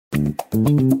This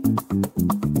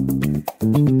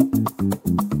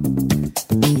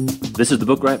is the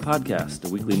Book Riot Podcast, a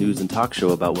weekly news and talk show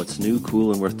about what's new,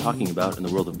 cool, and worth talking about in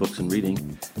the world of books and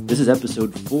reading. This is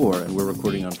episode 4, and we're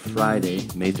recording on Friday,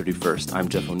 May 31st. I'm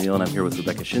Jeff O'Neill, and I'm here with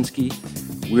Rebecca Schinsky.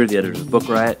 We're the editors of Book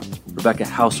Riot. Rebecca,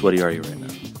 how sweaty are you right now?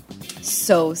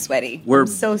 So sweaty.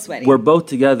 So sweaty. We're both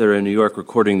together in New York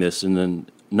recording this in a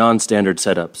non-standard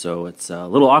setup, so it's a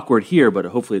little awkward here, but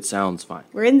hopefully it sounds fine.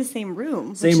 We're in the same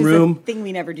room. Same which room. Is a thing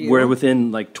we never do. We're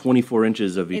within like 24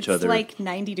 inches of each other. It's like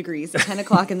 90 degrees at 10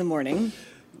 o'clock in the morning.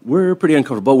 We're pretty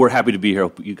uncomfortable. We're happy to be here.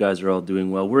 Hope you guys are all doing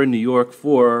well. We're in New York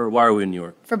why are we in New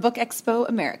York? For Book Expo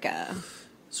America.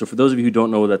 So for those of you who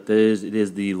don't know what that is, it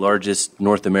is the largest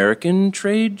North American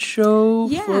trade show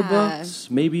for books.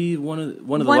 Maybe one of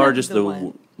the largest.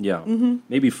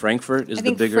 Maybe Frankfurt is the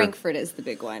bigger. I think Frankfurt is the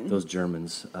big one. Those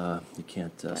Germans, you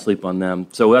can't sleep on them.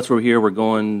 So that's where we're here. We're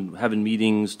going, having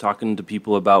meetings, talking to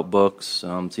people about books,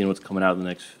 seeing what's coming out in the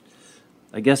next,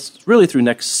 I guess, really through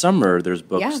next summer, there's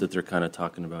books that they're kind of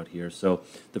talking about here. So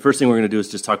the first thing we're going to do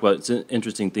is just talk about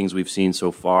interesting things we've seen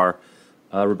so far.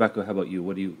 Rebecca, how about you?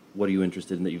 What are you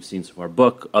interested in that you've seen so far?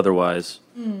 Book, otherwise?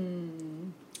 The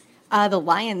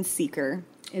Lion Seeker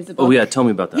is a book. Oh, yeah, tell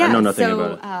me about that. Yeah, I know nothing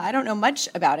about it. I don't know much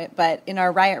about it, but in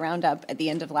our Riot Roundup at the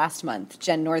end of last month,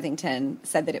 Jen Northington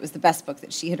said that it was the best book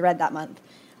that she had read that month.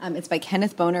 It's by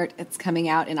Kenneth Bonert. It's coming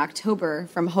out in October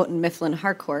from Houghton Mifflin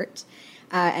Harcourt.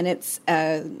 And it's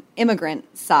an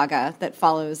immigrant saga that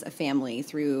follows a family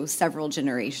through several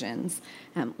generations.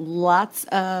 Lots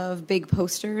of big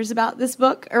posters about this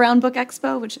book around Book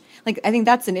Expo, which I think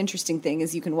that's an interesting thing,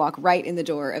 is you can walk right in the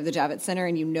door of the Javits Center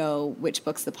and you know which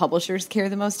books the publishers care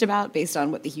the most about based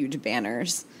on what the huge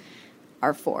banners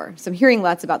are for. So I'm hearing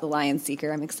lots about The Lion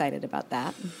Seeker. I'm excited about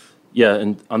that. Yeah,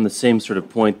 and on the same sort of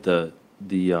point, the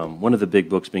one of the big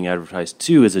books being advertised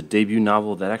too is a debut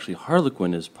novel that actually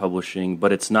Harlequin is publishing,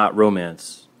 but it's not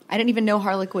romance. I didn't even know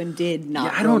Harlequin did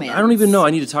romance. I don't even know.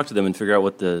 I need to talk to them and figure out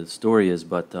what the story is,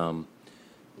 but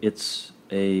it's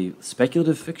a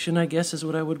speculative fiction, I guess, is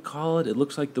what I would call it. It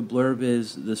looks like the blurb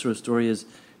is, the sort of story is,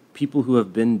 people who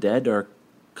have been dead are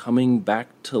coming back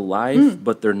to life,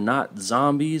 but they're not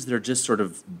zombies. They're just sort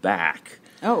of back.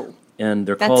 Oh, and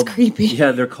that's creepy.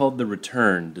 Yeah, they're called The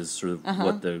Returned. Is sort of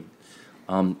what the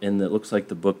and it looks like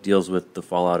the book deals with the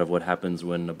fallout of what happens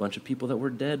when a bunch of people that were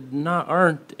dead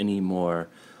aren't anymore.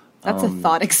 That's a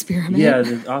thought experiment. Yeah,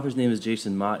 the author's name is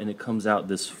Jason Mott, and it comes out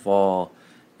this fall,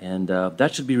 and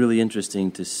that should be really interesting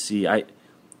to see. I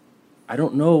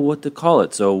don't know what to call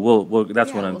it, so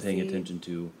that's what I'm paying attention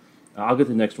to. I'll get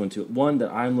the next one too. One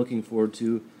that I'm looking forward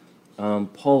to,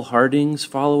 Paul Harding's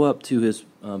follow-up to his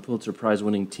Pulitzer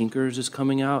Prize-winning Tinkers is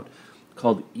coming out,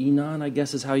 called Enon, I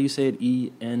guess is how you say it,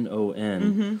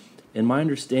 E-N-O-N. And my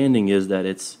understanding is that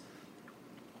it's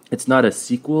not a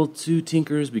sequel to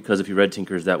Tinkers, because if you read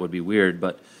Tinkers, that would be weird,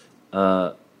 but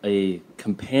a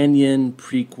companion,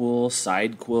 prequel,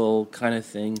 sidequel kind of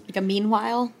thing. Like a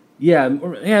Meanwhile? Yeah,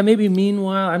 maybe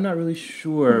Meanwhile. I'm not really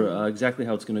sure exactly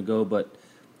how it's going to go, but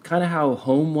kind of how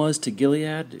Home was to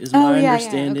Gilead is my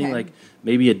understanding. Okay. Like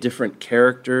maybe a different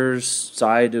character's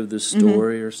side of the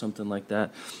story or something like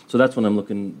that. So that's what I'm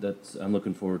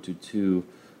looking forward to too.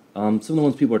 Some of the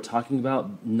ones people are talking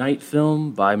about: Night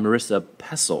Film by Marisha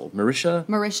Pessl. Marisha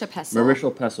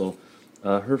Pessl.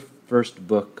 Her first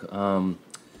book,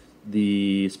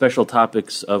 the Special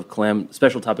Topics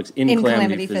in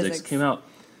Calamity Physics, came out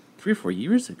 3 or 4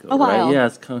 years ago. A while. Right? Yeah,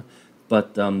 it's kind of.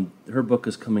 But her book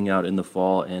is coming out in the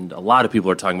fall, and a lot of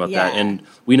people are talking about that. And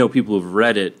we know people who've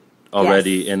read it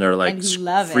already and are like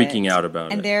freaking out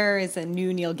about it. And there is a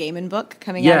new Neil Gaiman book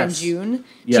coming out in June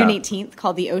 18th,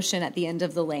 called The Ocean at the End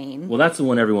of the Lane. Well, that's the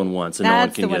one everyone wants, and no one can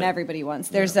get. That's the one everybody wants.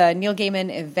 There's a Neil Gaiman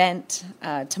event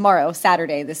tomorrow,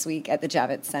 Saturday this week, at the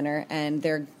Javits Center, and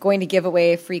they're going to give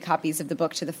away free copies of the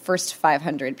book to the first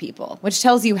 500 people, which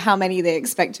tells you how many they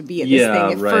expect to be at this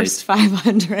thing at first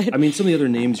 500. I mean, some of the other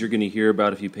names you're going to hear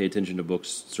about if you pay attention to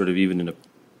books sort of even in a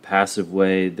passive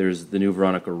way. There's the new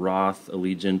Veronica Roth,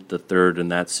 Allegiant, the third in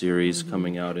that series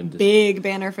coming out. Big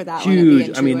banner for that one.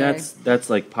 Huge. I mean, that's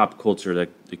like pop culture that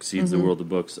exceeds the world of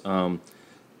books.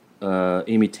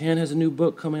 Amy Tan has a new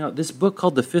book coming out. This book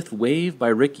called The Fifth Wave by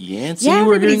Rick Yancey. Yeah,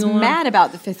 everybody's mad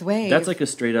about The Fifth Wave. That's like a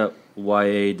straight up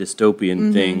YA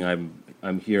dystopian thing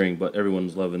I'm hearing, but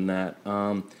everyone's loving that.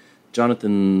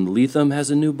 Jonathan Lethem has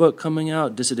a new book coming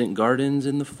out, Dissident Gardens,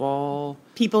 in the fall.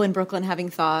 People in Brooklyn having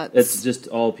thoughts. It's just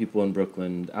all people in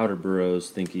Brooklyn. Outer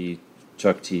Boroughs, Thinky,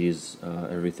 Chuck Tees,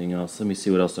 everything else. Let me see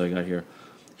what else I got here.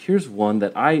 Here's one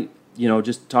that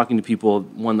just talking to people,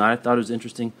 one that I thought was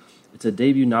interesting. It's a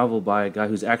debut novel by a guy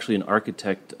who's actually an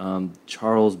architect,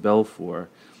 Charles Belfour.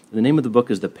 The name of the book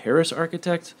is The Paris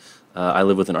Architect. I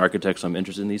live with an architect, so I'm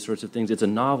interested in these sorts of things. It's a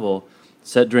novel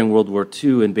set during World War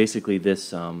II, and basically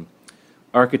this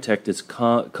architect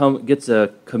gets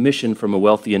a commission from a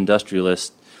wealthy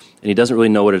industrialist, and he doesn't really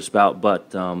know what it's about,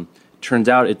 but turns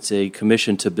out it's a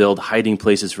commission to build hiding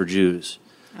places for Jews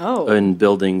in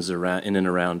buildings in and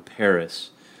around Paris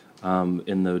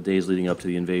in the days leading up to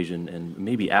the invasion, and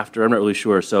maybe after. I'm not really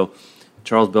sure. So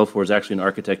Charles Belfour is actually an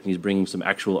architect, and he's bringing some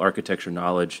actual architecture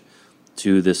knowledge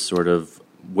to this sort of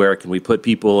where can we put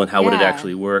people and how would it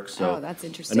actually work. So that's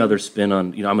interesting. Another spin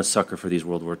on, I'm a sucker for these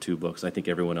World War II books. I think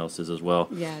everyone else is as well.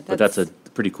 Yeah, but that's a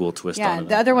pretty cool twist on it.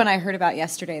 The other one I heard about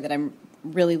yesterday that I'm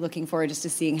really looking forward just to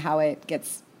seeing how it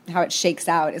shakes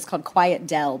out is called Quiet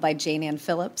Dell by Jane Ann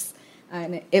Phillips.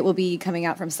 And it will be coming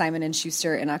out from Simon &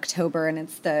 Schuster in October, and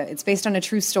it's based on a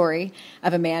true story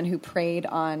of a man who preyed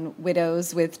on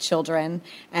widows with children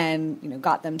and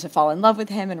got them to fall in love with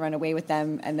him and run away with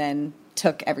them, and then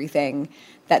took everything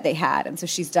that they had. And so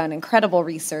she's done incredible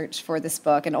research for this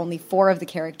book, and only 4 of the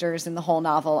characters in the whole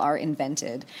novel are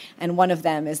invented. And one of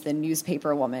them is the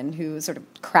newspaper woman who sort of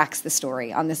cracks the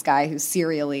story on this guy who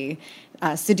serially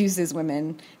seduces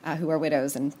women who are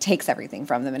widows and takes everything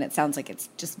from them. And it sounds like it's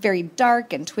just very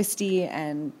dark and twisty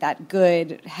and that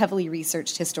good, heavily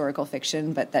researched historical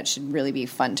fiction, but that should really be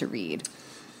fun to read.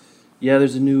 Yeah,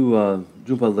 there's a new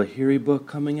Jhumpa Lahiri book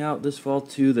coming out this fall,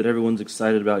 too, that everyone's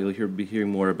excited about. You'll be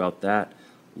hearing more about that.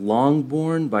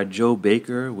 Longborn by Joe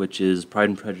Baker, which is Pride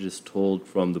and Prejudice told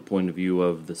from the point of view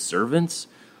of the servants,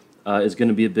 is going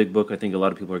to be a big book. I think a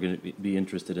lot of people are going to be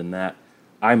interested in that.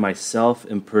 I myself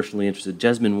am personally interested.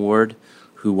 Jesmyn Ward,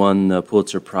 who won the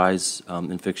Pulitzer Prize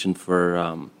in fiction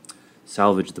for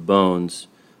Salvage the Bones,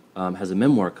 has a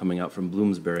memoir coming out from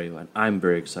Bloomsbury, and I'm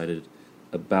very excited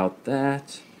about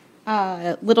that.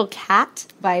 Little Cat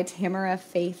by Tamara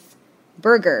Faith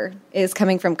Berger is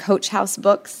coming from Coach House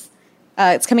Books.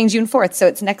 It's coming June 4th, so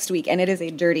it's next week, and it is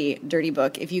a dirty, dirty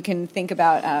book. If you can think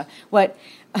about what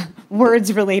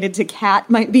words related to cat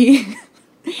might be.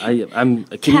 Can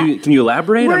you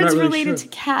elaborate? Words I'm not really related sure.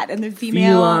 to cat and the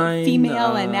female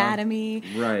Feline, anatomy.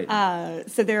 Right.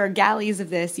 So there are galleys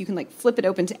of this. You can flip it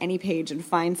open to any page and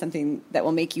find something that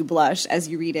will make you blush as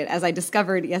you read it. As I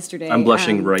discovered yesterday, I'm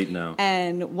blushing right now.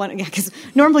 And because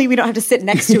normally we don't have to sit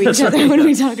next to each other when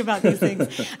we talk about these things.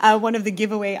 One of the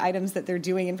giveaway items that they're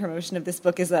doing in promotion of this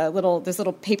book is those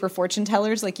little paper fortune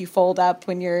tellers like you fold up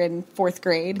when you're in 4th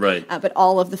grade. Right. But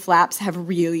all of the flaps have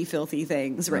really filthy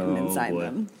things written inside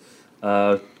them.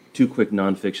 2 quick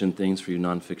nonfiction things for you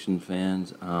nonfiction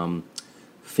fans.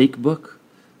 Fake book.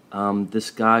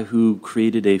 This guy who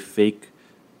created a fake.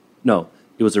 No,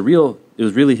 it was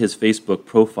really his Facebook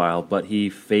profile, but he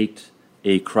faked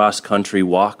a cross-country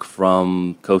walk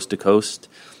from coast to coast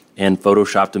and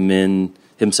photoshopped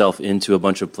himself into a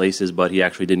bunch of places, but he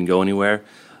actually didn't go anywhere.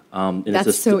 And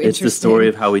That's so interesting. It's the story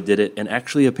of how he did it. And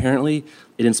actually, apparently,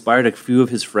 it inspired a few of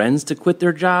his friends to quit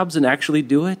their jobs and actually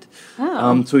do it.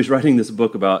 Oh. So he's writing this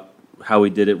book about how he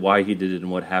did it, why he did it, and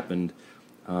what happened.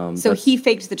 So he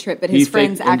faked the trip, but his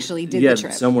friends actually did the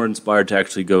trip. Yeah, some were inspired to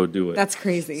actually go do it. That's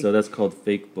crazy. So that's called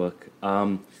Fake Book.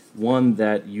 One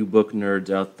that you book nerds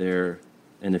out there,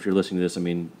 and if you're listening to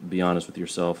this, be honest with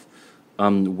yourself.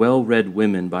 Well-Read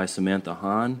Women by Samantha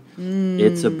Hahn.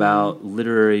 It's about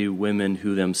literary women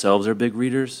who themselves are big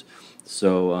readers.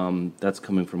 So that's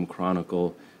coming from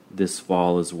Chronicle this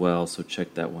fall as well. So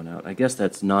check that one out. I guess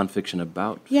that's nonfiction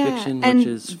about fiction, which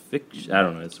is fiction. I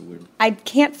don't know. It's weird. I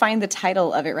can't find the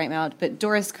title of it right now, but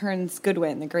Doris Kearns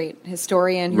Goodwin, the great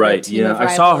historian. Right, yeah.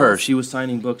 I saw her. She was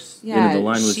signing books. Yeah, the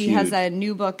line was she huge. has a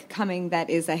new book coming that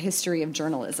is a history of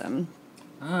journalism.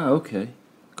 Ah, okay.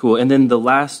 Cool. And then the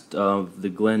last of the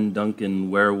Glenn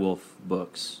Duncan werewolf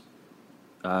books.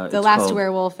 The Last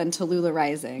Werewolf and Tallulah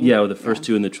Rising. Yeah, the first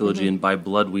 2 in the trilogy, and By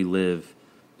Blood We Live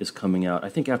is coming out. I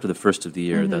think after the first of the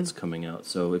year, that's coming out.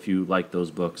 So if you like those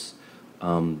books,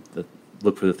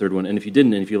 look for the third one. And if you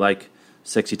didn't, and if you like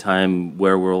sexy time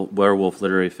werewolf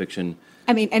literary fiction.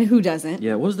 And who doesn't?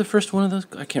 Yeah, what was the first one of those?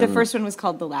 I can't remember. The first one was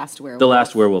called The Last Werewolf. The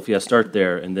Last Werewolf. Yeah, start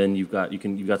there, and then you've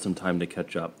got some time to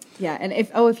catch up. Yeah, and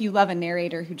if you love a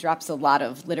narrator who drops a lot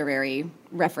of literary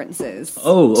references.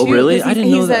 Oh, really? I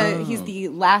didn't know that. He's the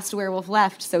last werewolf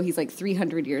left, so he's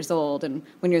 300 years old, and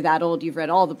when you're that old, you've read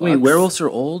all the books. Wait, werewolves are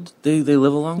old? They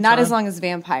live a long time? Not as long as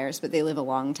vampires, but they live a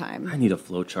long time. I need a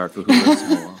flowchart for who lives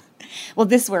so long. Well,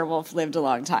 this werewolf lived a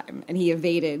long time, and he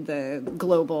evaded the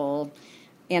global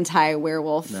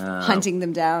anti-werewolf hunting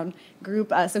them down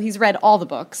group. So he's read all the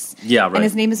books. Yeah, right. And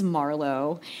his name is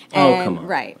Marlowe. Oh, come on.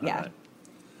 Right, yeah. Right.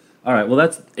 All right.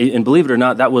 Well, and believe it or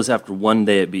not, that was after one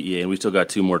day at BEA, and we still got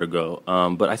 2 more to go.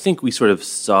 But I think we sort of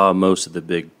saw most of the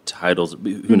big titles.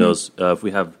 Who knows if we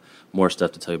have more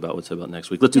stuff to tell you about? We'll tell you about next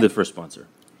week. Let's do the first sponsor.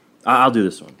 I'll do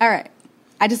this one. All right.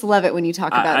 I just love it when you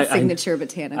talk about signature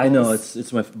botanicals. I know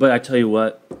it's my. But I tell you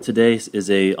what, today is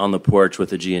a on the porch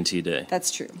with a G&T day. That's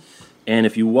true. And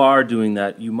if you are doing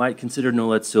that, you might consider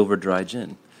Nolet's Silver Dry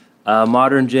Gin.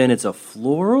 Modern gin. It's a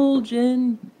floral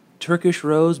gin, Turkish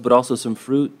rose, but also some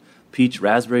fruit. Peach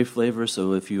raspberry flavor,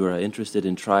 so if you are interested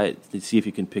in try it, see if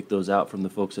you can pick those out from the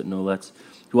folks at Nolet's,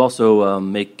 who also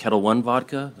make Kettle One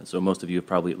vodka, so most of you have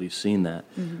probably at least seen that.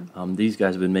 Mm-hmm. These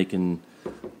guys have been making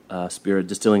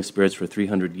distilling spirits for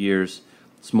 300 years,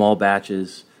 small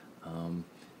batches, and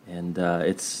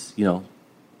it's,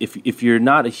 if you're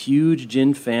not a huge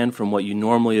gin fan from what you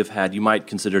normally have had, you might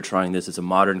consider trying this. It's a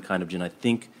modern kind of gin. I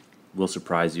think will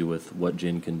surprise you with what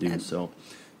gin can do, so...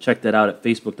 Check that out at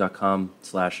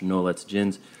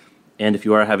facebook.com/NoLetsGins. And if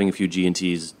you are having a few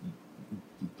G&Ts,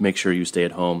 make sure you stay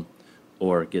at home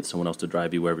or get someone else to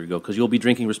drive you wherever you go, because you'll be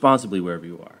drinking responsibly wherever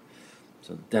you are.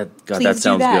 So that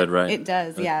sounds good, right? It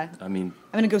does, yeah. I mean,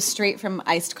 I'm going to go straight from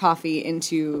iced coffee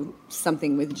into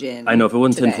something with gin. I know if it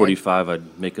wasn't 10:45,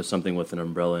 I'd make us something with an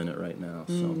umbrella in it right now.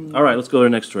 So, all right, let's go to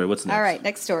the next story. What's next? All right,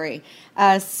 next story.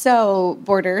 So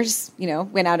Borders,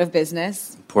 went out of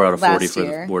business. Pour out a 40 for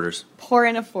the Borders. Pour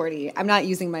in a 40. I'm not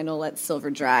using my Nolet's Silver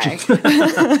Dry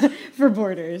for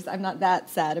Borders. I'm not that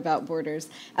sad about Borders.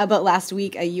 But last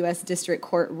week, a U.S. District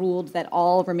Court ruled that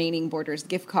all remaining Borders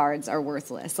gift cards are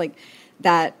worthless. Like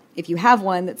that, if you have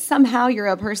one, that somehow you're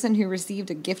a person who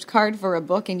received a gift card for a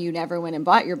book and you never went and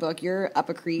bought your book, you're up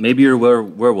a creek. Maybe you're a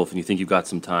werewolf and you think you've got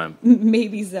some time.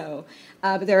 Maybe so.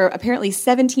 But there are apparently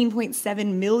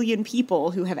 17.7 million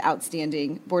people who have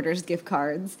outstanding Borders gift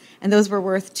cards, and those were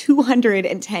worth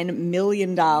 $210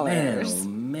 million.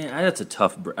 Man, that's a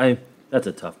tough break. That's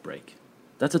a tough break.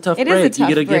 That's a tough break. You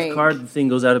get a gift card, the thing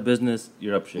goes out of business,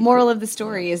 you're up shit. Moral of the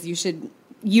story is you should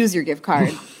use your gift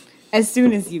card as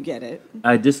soon as you get it.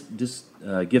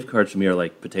 Gift cards for me are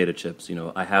like potato chips.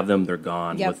 I have them; they're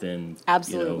gone within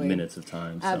absolutely minutes of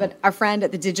time. So. But our friend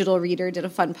at the Digital Reader did a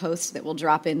fun post that we'll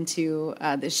drop into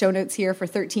the show notes here for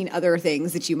 13 other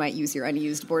things that you might use your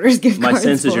unused Borders gift cards. My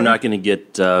sense is you're not going to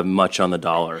get much on the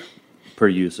dollar per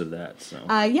use of that. So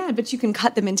but you can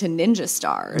cut them into ninja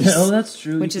stars. Oh, that's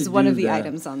true. Which is one of the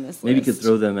items on this list. Maybe you could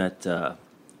throw them at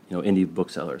indie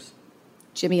booksellers.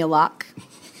 Jimmy a Lock.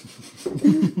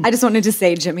 I just wanted to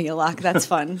say Jimmy a Lock. That's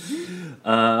fun.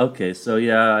 Okay, so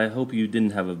I hope you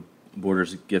didn't have a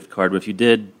Borders gift card, but if you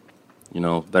did,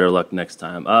 better luck next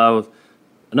time.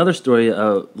 Another story,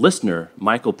 a listener,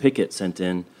 Michael Pickett, sent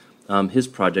in his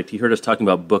project. He heard us talking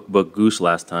about Book Goose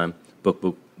last time,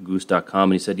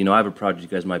 bookgoose.com, and he said, I have a project you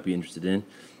guys might be interested in.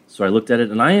 So I looked at it,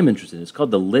 and I am interested. It's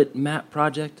called the Lit Map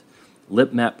Project,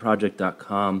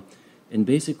 litmapproject.com, and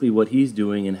basically what he's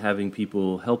doing and having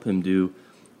people help him do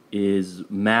is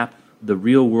map the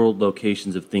real-world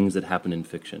locations of things that happen in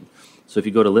fiction. So if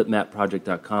you go to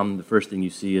litmapproject.com, the first thing you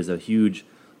see is a huge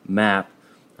map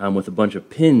with a bunch of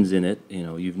pins in it.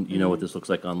 You know what this looks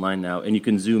like online now, and you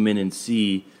can zoom in and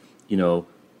see, you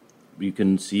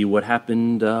can see what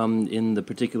happened in the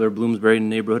particular Bloomsbury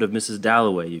neighborhood of Mrs.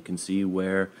 Dalloway. You can see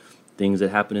where things that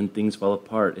happen in Things Fall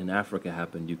Apart in Africa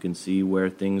happened. You can see where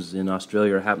things in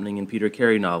Australia are happening in Peter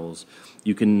Carey novels.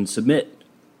 You can submit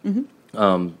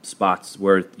spots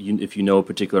where if you know a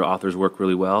particular author's work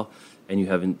really well and you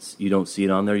don't see it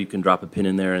on there, you can drop a pin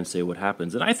in there and say what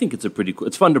happens. And I think it's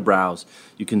it's fun to browse.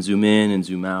 You can zoom in and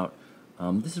zoom out.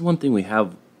 This is one thing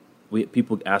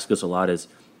people ask us a lot is,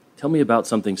 tell me about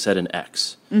something set in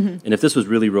X. Mm-hmm. And if this was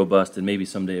really robust, and maybe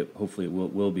someday, hopefully it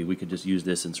will be, we could just use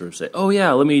this and sort of say, oh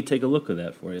yeah, let me take a look at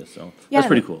that for you. So that's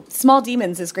pretty cool. Small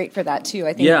Demons is great for that too.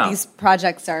 I think these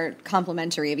projects are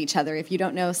complementary of each other. If you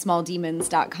don't know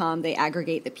smalldemons.com, they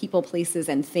aggregate the people, places,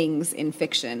 and things in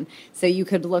fiction. So you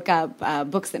could look up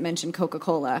books that mention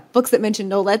Coca-Cola, books that mention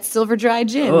Nolet's Silver Dry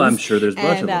Gin. Oh, I'm sure there's a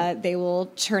bunch of them. They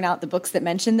will churn out the books that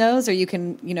mention those, or you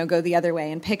can go the other way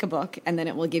and pick a book, and then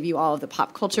it will give you all of the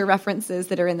pop culture references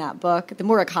that are in that book. The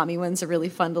Murakami ones are really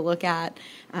fun to look at.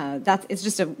 It's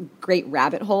just a great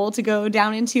rabbit hole to go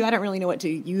down into. I don't really know what to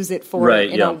use it for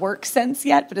in a work sense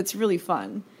yet, but it's really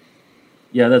fun.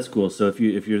 Yeah, that's cool. So if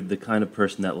you're the kind of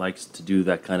person that likes to do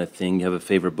that kind of thing, you have a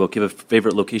favorite book, you have a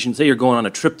favorite location. Say you're going on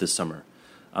a trip this summer.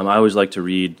 I always like to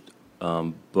read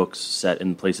books set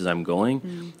in places I'm going.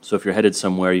 Mm. So if you're headed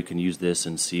somewhere, you can use this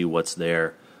and see what's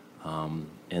there.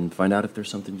 And find out if there's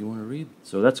something you want to read.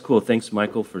 So that's cool. Thanks,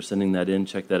 Michael, for sending that in.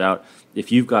 Check that out.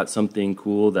 If you've got something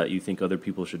cool that you think other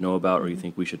people should know about or you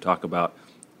think we should talk about,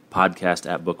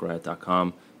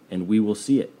 podcast@bookriot.com, and we will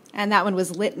see it. And that one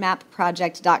was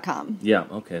litmapproject.com. Yeah,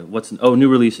 okay. New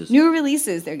releases. New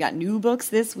releases. They've got new books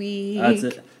this week. That's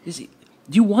it.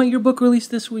 Do you want your book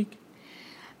released this week?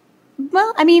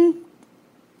 Well, I mean,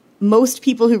 most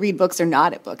people who read books are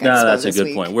not at book expo That's a this good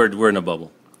week. point. We're in a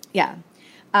bubble. Yeah.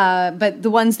 But the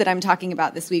ones that I'm talking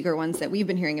about this week are ones that we've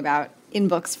been hearing about in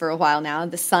books for a while now.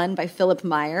 The Sun by Philip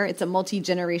Meyer. It's a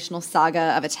multi-generational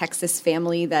saga of a Texas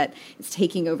family that is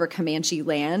taking over Comanche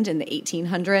land in the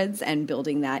 1800s and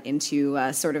building that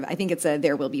into sort of, I think it's a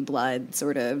There Will Be Blood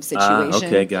sort of situation.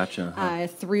 Okay, gotcha.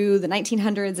 Through the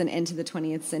 1900s and into the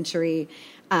 20th century.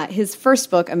 His first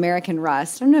book, American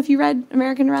Rust. I don't know if you read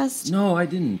American Rust. No, I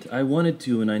didn't. I wanted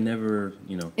to, and I never,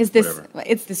 It's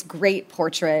this great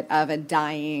portrait of a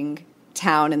dying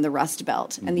town in the Rust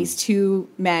Belt, and these two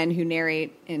men who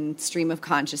narrate in stream of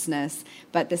consciousness,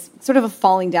 but this sort of a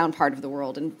falling down part of the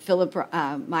world. And Philip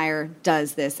Meyer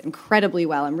does this incredibly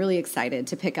well. I'm really excited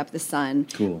to pick up The Sun.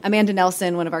 Cool. Amanda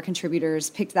Nelson, one of our contributors,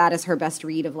 picked that as her best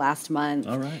read of last month.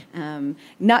 All right.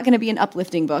 Not going to be an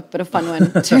uplifting book, but a fun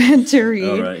one to read.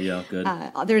 All right, yeah, good.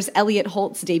 There's Elliot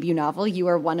Holt's debut novel, You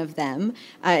Are One of Them.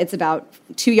 It's about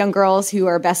two young girls who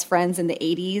are best friends in the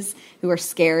 80s who are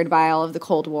scared by all of the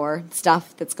Cold War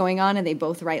stuff that's going on, and they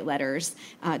both write letters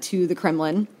to the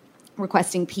Kremlin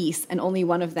requesting peace, and only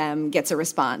one of them gets a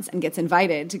response and gets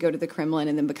invited to go to the Kremlin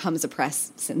and then becomes a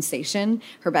press sensation.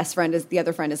 The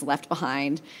other friend is left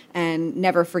behind and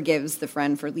never forgives the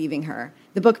friend for leaving her.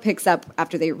 The book picks up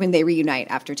when they reunite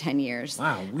after 10 years.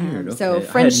 Wow, weird. Okay. So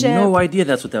friendship. I had no idea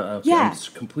that's what that. Okay, Yeah. I'm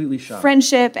just completely shocked.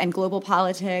 Friendship and global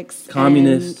politics.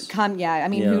 Communists.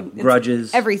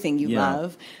 Grudges. Everything you Yeah.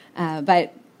 love.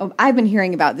 But I've been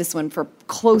hearing about this one for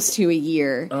close to a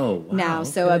year now.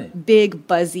 So a okay. big,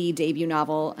 buzzy debut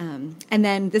novel. And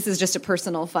then this is just a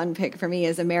personal fun pick for me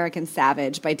is American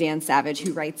Savage by Dan Savage,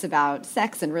 who writes about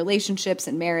sex and relationships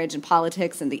and marriage and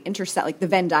politics and the the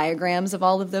Venn diagrams of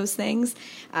all of those things.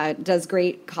 Does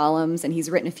great columns, and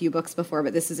he's written a few books before,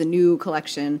 but this is a new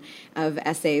collection of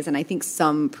essays and I think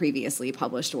some previously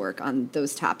published work on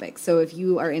those topics. So if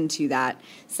you are into that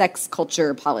sex,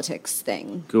 culture, politics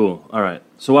thing. Cool. All right.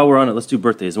 So while we're on it, let's do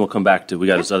birthdays, and we'll come back to we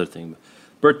got this other thing.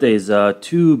 Birthdays,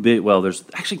 two big. Well, there's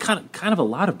actually kind of a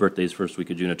lot of birthdays first week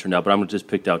of June. It turned out, but I'm just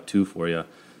picked out two for you.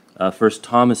 First,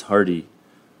 Thomas Hardy,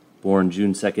 born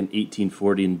June 2nd,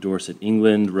 1840 in Dorset,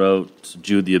 England, wrote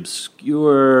Jude the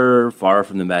Obscure, Far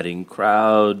from the Madding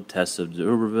Crowd, Tess of the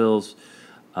D'Urbervilles.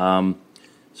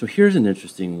 So here's an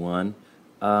interesting one.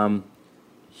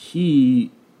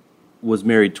 He was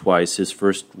married twice. His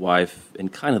first wife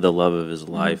and kind of the love of his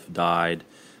life died,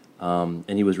 and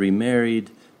he was remarried,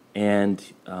 and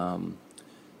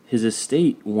his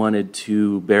estate wanted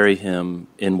to bury him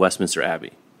in Westminster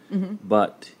Abbey,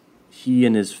 but he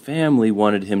and his family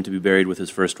wanted him to be buried with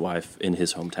his first wife in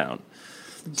his hometown.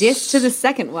 Diss to the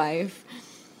second wife.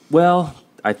 Well,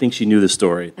 I think she knew the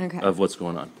story of what's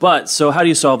going on. But, so how do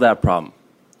you solve that problem?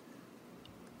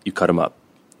 You cut him up.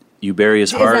 You bury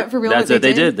his heart. Is that for real? That's what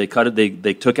they did. They cut it.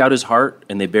 They took out his heart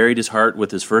and they buried his heart with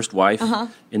his first wife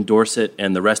in Dorset,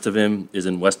 and the rest of him is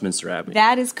in Westminster Abbey.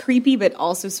 That is creepy, but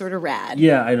also sort of rad.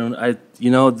 Yeah,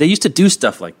 they used to do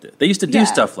stuff like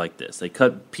this. They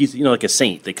cut pieces, like a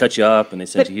saint. They cut you up and they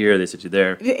sent you here, they sent you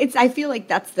there. I feel like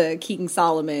that's the King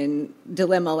Solomon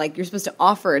dilemma. Like you're supposed to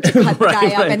offer to cut the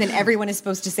guy up, and then everyone is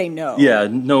supposed to say no. Yeah,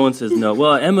 no one says no.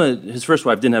 Well, Emma, his first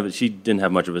wife, she didn't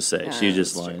have much of a say. She was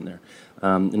just lying there.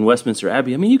 In Westminster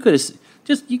Abbey, you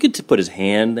could put his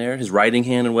hand there, his writing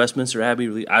hand in Westminster Abbey.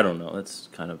 Really, I don't know. That's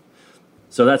kind of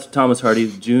so. That's Thomas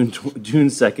Hardy, June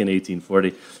 2nd,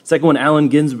 1840. Second one, Allen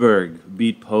Ginsberg,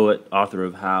 beat poet, author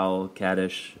of Howl,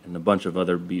 Kaddish, and a bunch of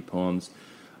other beat poems.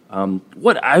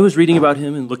 What I was reading about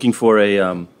him and looking for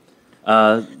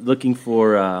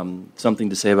something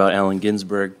to say about Allen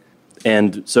Ginsberg,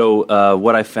 and so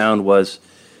what I found was,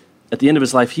 at the end of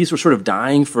his life, he was sort of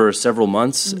dying for several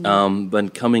months,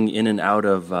 but coming in and out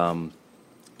of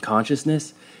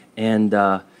consciousness. And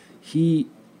he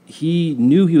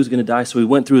knew he was going to die, so he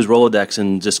went through his Rolodex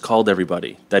and just called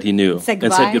everybody that he knew and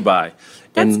said goodbye.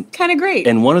 That's kind of great.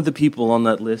 And one of the people on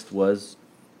that list was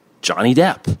Johnny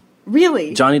Depp.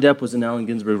 Really? Johnny Depp was in Allen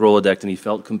Ginsberg Rolodex, and he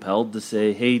felt compelled to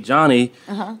say, "Hey, Johnny,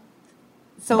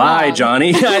 so bye, long.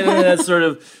 Johnny." That's sort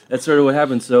of what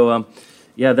happened. So.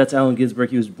 Yeah, that's Allen Ginsberg.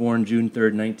 He was born June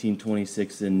 3rd,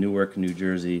 1926 in Newark, New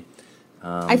Jersey.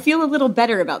 I feel a little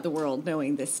better about the world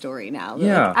knowing this story now.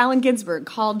 Yeah. Like Allen Ginsberg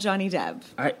called Johnny Depp.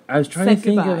 I was trying to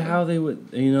think of how they would,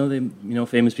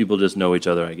 famous people just know each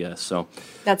other, I guess. So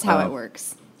that's how it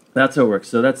works. That's how it works.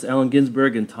 So that's Allen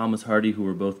Ginsberg and Thomas Hardy, who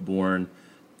were both born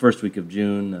first week of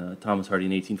June. Thomas Hardy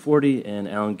in 1840, and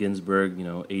Allen Ginsberg,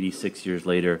 86 years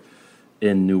later,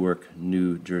 in Newark,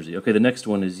 New Jersey. Okay, the next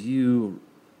one is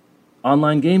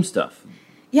online game stuff.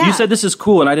 Yeah. You said this is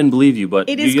cool, and I didn't believe you, but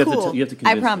it is you cool. Have to convince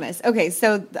I promise. me. Okay,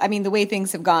 so I mean, the way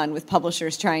things have gone with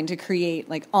publishers trying to create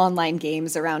like online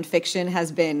games around fiction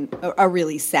has been a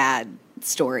really sad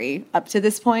story up to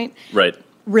this point. Right.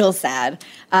 Real sad.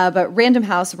 But Random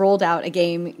House rolled out a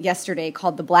game yesterday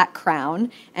called The Black Crown,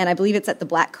 and I believe it's at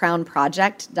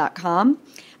theblackcrownproject.com,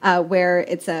 where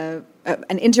it's an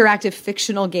interactive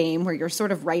fictional game where you're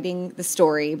sort of writing the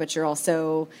story, but you're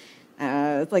also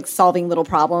like solving little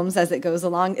problems as it goes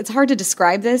along. It's hard to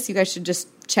describe this. You guys should just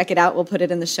check it out. We'll put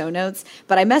it in the show notes.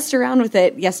 But I messed around with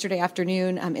it yesterday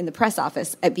afternoon in the press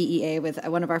office at BEA with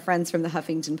one of our friends from the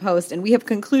Huffington Post, and we have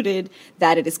concluded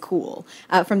that it is cool.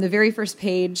 From the very first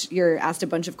page, you're asked a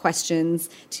bunch of questions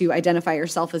to identify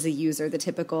yourself as a user, the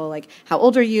typical, like, how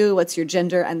old are you, what's your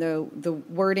gender, and the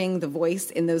wording, the voice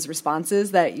in those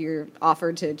responses that you're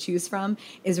offered to choose from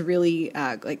is really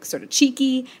like sort of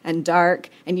cheeky and dark,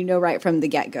 and you know right from the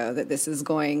get-go that this is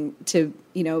going to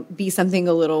be something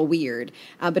a little weird.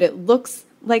 But it looks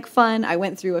like fun. I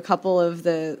went through a couple of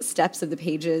the steps of the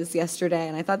pages yesterday,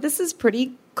 and I thought this is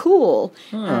pretty cool.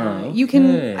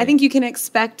 Okay. I think you can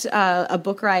expect a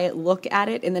Book Riot look at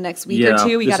it in the next week or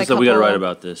two. We got to write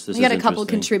about this. We got a couple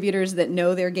contributors that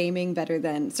know their gaming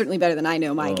certainly better than I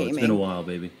know my gaming. It's been a while,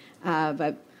 baby.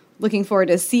 But looking forward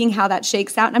to seeing how that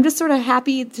shakes out. And I'm just sort of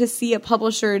happy to see a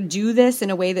publisher do this in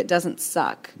a way that doesn't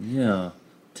suck. Yeah.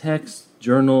 Text,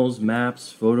 journals,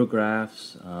 maps,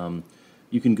 photographs.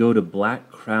 You can go to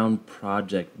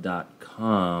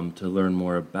blackcrownproject.com to learn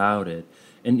more about it.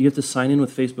 And you have to sign in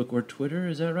with Facebook or Twitter,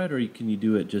 is that right? Or can you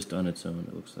do it just on its own,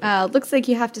 it looks like? Looks like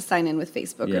you have to sign in with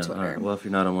Facebook or Twitter. All right. Well, if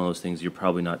you're not on one of those things, you're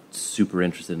probably not super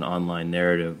interested in online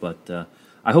narrative. But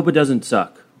I hope it doesn't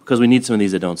suck, because we need some of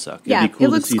these that don't suck. Yeah, It'd be cool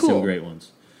it looks to see cool. some great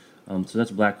ones. So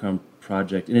that's Black Crown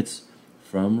Project, and it's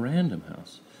from Random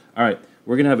House. All right.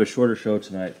 We're going to have a shorter show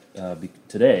today,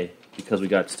 because we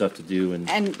got stuff to do and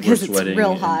because we're sweating it's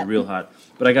real real hot.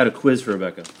 But I got a quiz for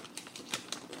Rebecca.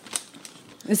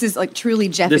 This is like truly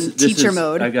Jeff in teacher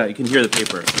mode. You can hear the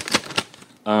paper.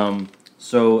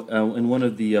 So in one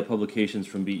of the publications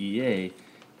from BEA,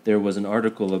 there was an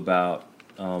article about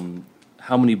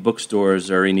how many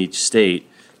bookstores are in each state,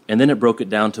 and then it broke it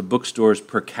down to bookstores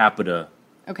per capita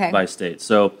by state.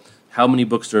 So how many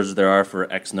bookstores there are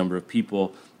for X number of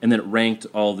people, and then it ranked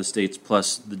all the states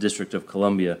plus the District of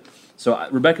Columbia. So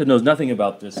Rebecca knows nothing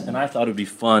about this, and I thought it would be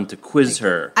fun to quiz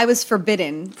her. I was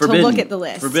forbidden to look at the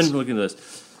list. Forbidden to look at the list.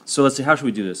 So let's see, how should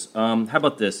we do this? How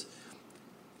about this?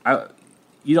 I'm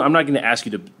not going to ask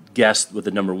you to guess what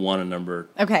the number 1 and number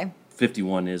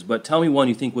 51 is, but tell me one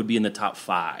you think would be in the top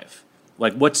 5.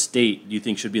 Like, what state do you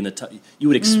think should be in the top? You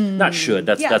would not should.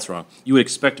 That's wrong. You would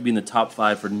expect to be in the top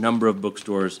 5 for number of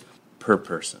bookstores per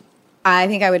person. I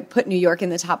think I would put New York in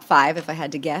the top 5 if I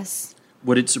had to guess.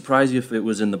 Would it surprise you if it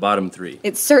was in the bottom 3?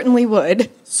 It certainly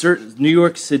would. New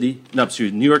York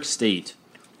State,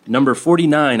 number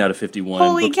 49 out of 51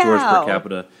 Holy bookstores cow. per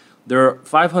capita. There are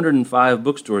 505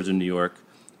 bookstores in New York,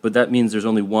 but that means there's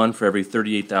only one for every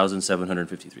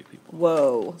 38,753 people.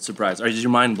 Whoa. Surprise. Is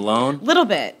your mind blown? Little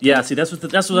bit. Yeah, see, that's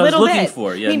what I was looking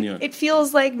for. Yeah, I mean, New York. it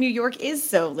feels like New York is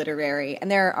so literary,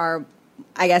 and there are,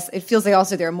 I guess, it feels like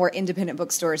also there are more independent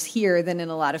bookstores here than in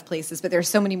a lot of places, but there are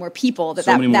so many more people that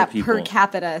per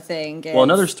capita thing gets. Well,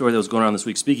 another story that was going around this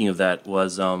week, speaking of that,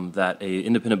 was that a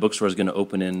independent bookstore is going to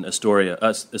open in Astoria,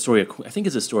 I think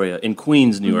it's Astoria, in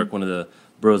Queens, New York, one of the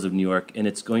boroughs of New York, and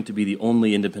it's going to be the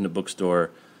only independent bookstore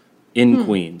in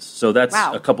Queens. So that's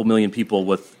a couple million people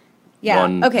with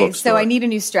one bookstore. So I need a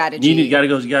new strategy. You got to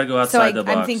go outside the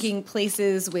box. I'm thinking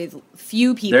places with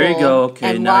few people. There you go.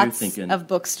 Okay, and now lots you're thinking of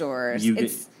bookstores.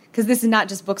 Because this is not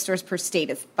just bookstores per state;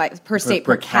 it's per state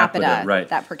per capita. Right.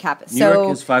 That per capita. New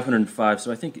York is 505,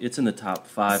 so I think it's in the top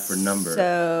 5 for number.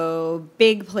 So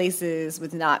big places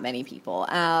with not many people.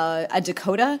 A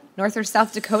Dakota, North or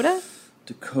South Dakota.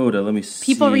 Dakota, let me see.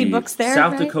 People read books there,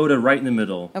 South right? Dakota, right in the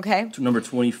middle. Okay. Number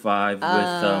 25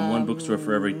 with one bookstore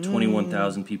for every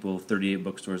 21,000 people, 38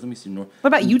 bookstores. Let me see. What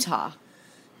about Utah?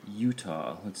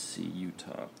 Let's see.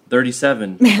 Utah.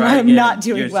 37. Man, I'm not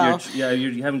doing well.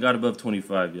 You haven't got above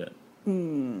 25 yet.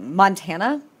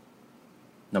 Montana?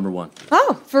 Number 1.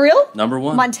 Oh, for real? Number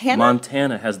 1.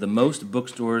 Montana has the most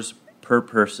bookstores per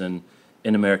person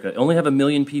in America. They only have 1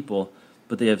 million people,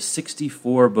 but they have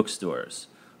 64 bookstores.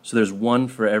 So there's one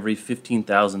for every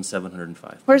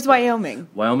 15,705. Where's Wyoming?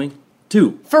 Wyoming,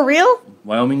 2. For real?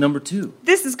 Wyoming, number 2.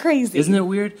 This is crazy. Isn't it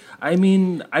weird? I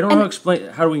mean, I don't know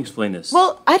how do we explain this?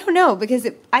 Well, I don't know, because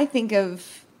I think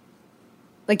of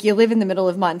like you live in the middle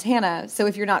of Montana, so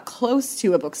if you're not close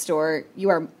to a bookstore,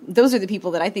 those are the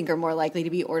people that I think are more likely to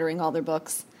be ordering all their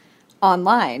books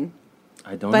online.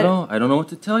 I don't know. I don't know what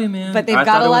to tell you, man. But they've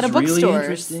got a lot of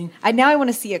bookstores. Now I want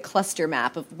to see a cluster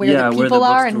map of where the people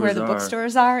are and where the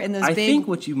bookstores are in those big, I think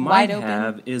what you might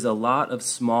have is a lot of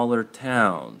smaller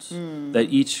towns that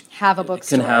each have a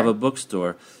bookstore. Can have a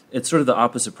bookstore. It's sort of the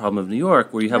opposite problem of New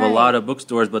York, where you have a lot of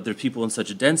bookstores, but there are people in such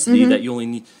a density that you only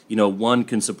need, one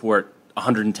can support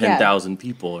 110,000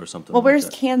 people or something. Well, where's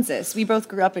that. Kansas? We both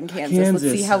grew up in Kansas.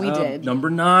 Let's see how we did. Number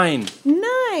 9.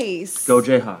 Nice. Go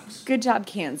Jayhawks. Good job,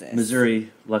 Kansas.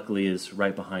 Missouri, luckily, is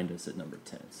right behind us at number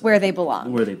 10. So where they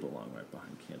belong. Where they belong, right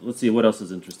behind Kansas. Let's see, what else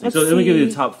is interesting? Let me give you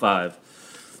the top 5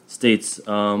 states.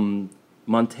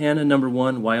 Montana, number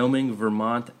 1. Wyoming,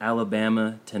 Vermont,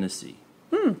 Alabama, Tennessee.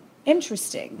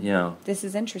 Interesting. Yeah. This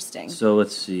is interesting. So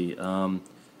let's see.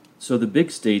 So the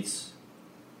big states...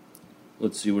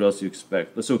 Let's see, what else you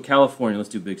expect. So California, let's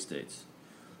do big states.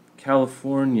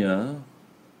 California,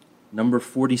 number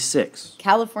 46.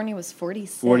 California was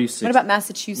 46. 46. What about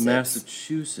Massachusetts?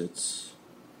 Massachusetts,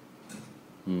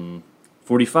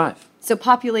 45. So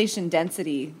population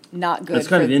density, not good. That's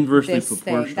kind of inversely this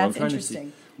proportional. Thing. That's I'm trying interesting. to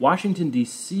see. Washington,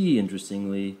 D.C.,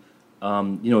 interestingly,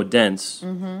 dense,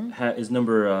 is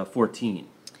number 14.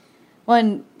 Well,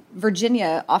 and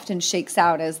Virginia often shakes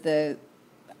out as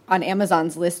on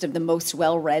Amazon's list of the most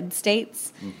well-read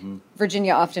states.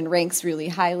 Virginia often ranks really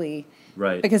highly.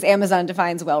 Right. Because Amazon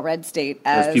defines well-read state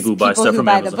as people who buy stuff from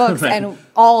the Amazon. books. Right. And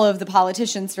all of the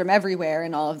politicians from everywhere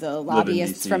and all of the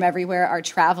lobbyists from everywhere are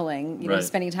traveling,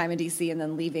 spending time in D.C. and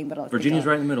then leaving. But Virginia's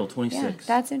right in the middle, 26. Yeah,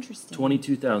 that's interesting.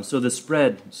 22,000. So the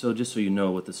spread, just so you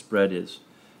know what the spread is,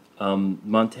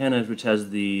 Montana, which has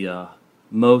the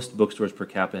most bookstores per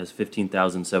capita, has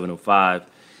 15,705.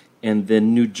 And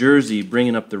then New Jersey,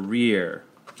 bringing up the rear,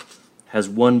 has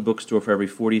one bookstore for every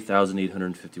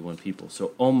 40,851 people.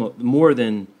 So almost more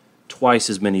than twice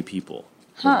as many people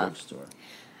per bookstore.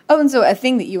 Oh, and so a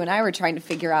thing that you and I were trying to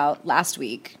figure out last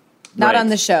week, not on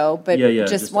the show, but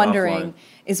just wondering, offline.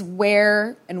 Is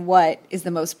where and what is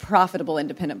the most profitable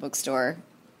independent bookstore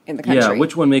in the country? Yeah,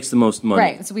 which one makes the most money?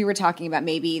 Right. So we were talking about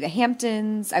maybe the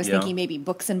Hamptons. I was thinking maybe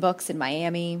Books and Books in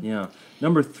Miami. Yeah.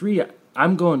 Number 3,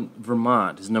 I'm going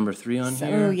Vermont. Is number 3 on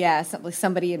here? Oh, yeah.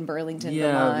 Somebody in Burlington,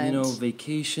 Vermont. Yeah,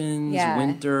 vacations,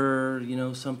 winter,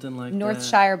 something like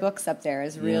Northshire Books up there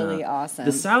is really awesome.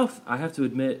 The South, I have to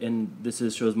admit, and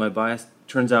shows my bias,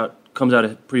 comes out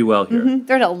pretty well here.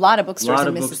 There are a lot of bookstores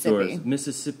in Mississippi.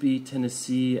 Mississippi,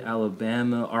 Tennessee,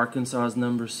 Alabama, Arkansas is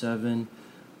number 7.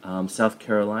 South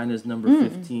Carolina is number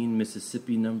 15.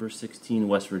 Mississippi, number 16.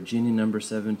 West Virginia, number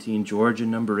 17. Georgia,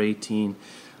 number 18.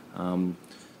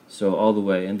 So all the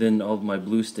way. And then all of my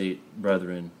blue state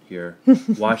brethren here.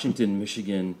 Washington,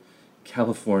 Michigan,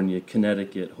 California,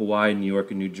 Connecticut, Hawaii, New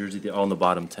York, and New Jersey, they're all in the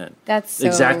bottom 10. That's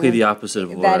exactly the opposite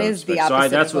of what I would expect. That is the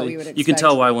opposite of what we would expect. You can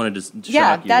tell why I wanted to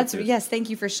shock you. Yes, thank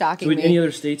you for shocking me. Any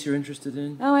other states you're interested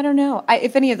in? Oh, I don't know.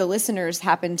 If any of the listeners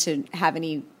happen to have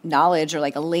any knowledge or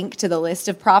like a link to the list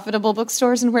of profitable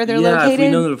bookstores and where they're located, if we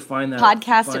know to find that.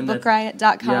 Podcast at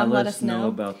bookriot.com, let us know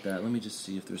about that. Let me just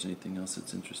see if there's anything else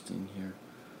that's interesting here.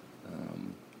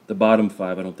 The bottom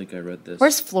 5, I don't think I read this.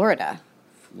 Where's Florida?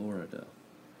 Retirement.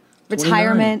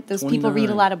 29, those people read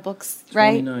a lot of books,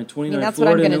 right? 29. That's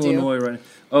Florida what I'm going to do. Illinois, right?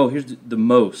 Oh, here's the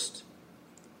most.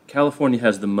 California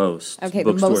has the most bookstores,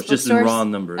 the most just in raw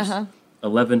numbers.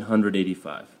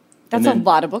 1,185. That's a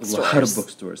lot of bookstores. A lot of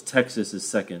bookstores. Texas is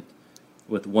second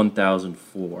with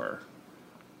 1,004.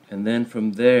 And then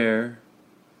from there,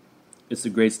 it's the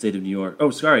great state of New York. Oh,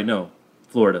 sorry, no.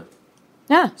 Florida.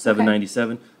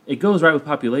 797. Okay. It goes right with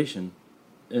population.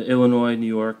 Illinois, New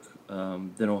York,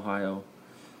 then Ohio.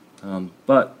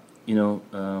 But,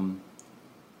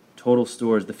 total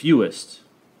stores, the fewest.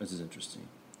 This is interesting.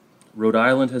 Rhode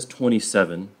Island has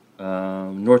 27.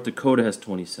 North Dakota has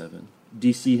 27.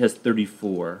 D.C. has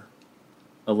 34.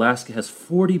 Alaska has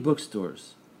 40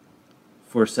 bookstores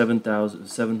for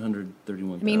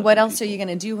 731. I mean, what else are you going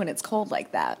to do when it's cold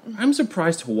like that? I'm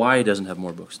surprised Hawaii doesn't have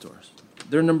more bookstores.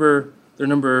 They're number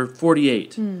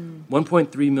 48.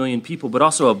 1.3 million people, but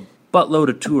also a buttload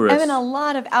of tourists. Having a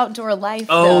lot of outdoor life,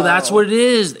 though. That's what it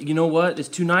is. You know what? It's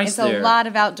too nice there. It's a lot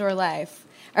of outdoor life.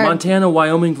 Montana,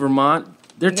 Wyoming, Vermont,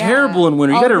 they're terrible in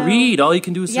winter. You got to read. All you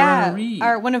can do is sit around and read.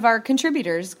 One of our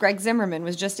contributors, Greg Zimmerman,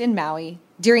 was just in Maui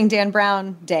during Dan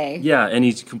Brown Day. Yeah, and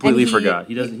he completely forgot.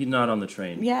 He's not on the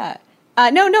train. Yeah.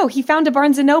 No, he found a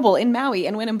Barnes & Noble in Maui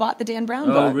and went and bought the Dan Brown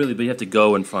book. Oh, really? But you have to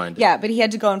go and find it. Yeah, but he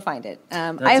had to go and find it.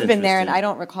 I have been there, and I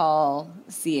don't recall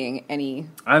seeing any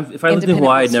If I lived in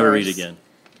Hawaii, I'd never read again.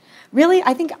 Really,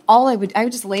 I think I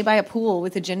would just lay by a pool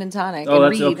with a gin and tonic and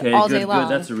read all day long. Good.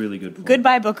 That's a really good point.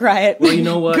 Goodbye, Book Riot. Well, you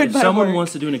know what? If someone work.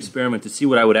 wants to do an experiment to see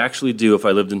what I would actually do if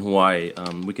I lived in Hawaii,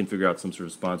 we can figure out some sort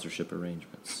of sponsorship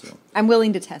arrangements. So. I'm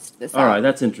willing to test this out. All right,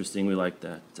 that's interesting. We like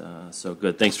that. So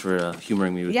good. Thanks for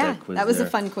humoring me with that quiz. That was there. a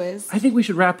fun quiz. I think we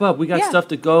should wrap up. We got stuff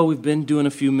to go. We've been doing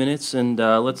a few minutes, and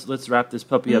let's wrap this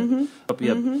puppy up.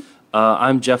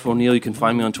 I'm Jeff O'Neill. You can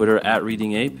find me on Twitter at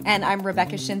Reading Ape. And I'm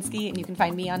Rebecca Schinsky, and you can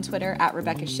find me on Twitter at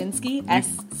Rebecca Schinsky,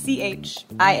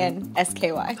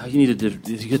 SCHINSKY. You need to.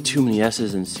 You get too many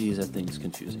S's and C's. That thing's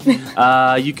confusing.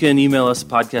 You can email us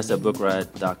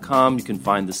podcast@bookriot.com. You can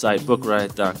find the site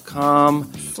bookriot.com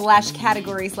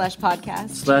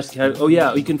 /category/podcast. Oh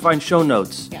yeah, you can find show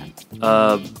notes. Yeah.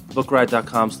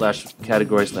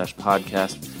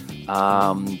 bookriot.com/category/podcast.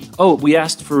 We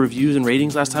asked for reviews and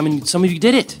ratings last time, and some of you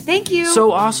did it. Thank you.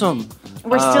 So awesome.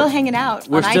 We're still hanging out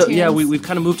on iTunes. Yeah, we've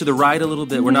kind of moved to the right a little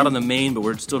bit. We're not on the main, but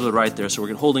we're still to the right there, so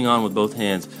we're holding on with both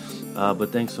hands.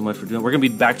 But thanks so much for doing it. We're going to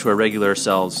be back to our regular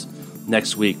selves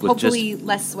next week. With hopefully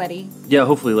less sweaty. Yeah,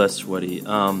 hopefully less sweaty.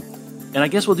 And I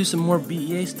guess we'll do some more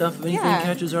BEA stuff if anything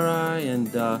catches our eye.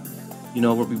 And,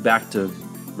 we'll be back to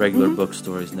regular book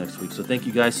stories next week. So thank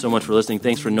you guys so much for listening.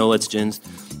 Thanks for No Let's Gins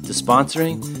to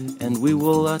sponsoring. And we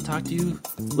will talk to you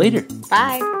later.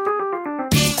 Bye.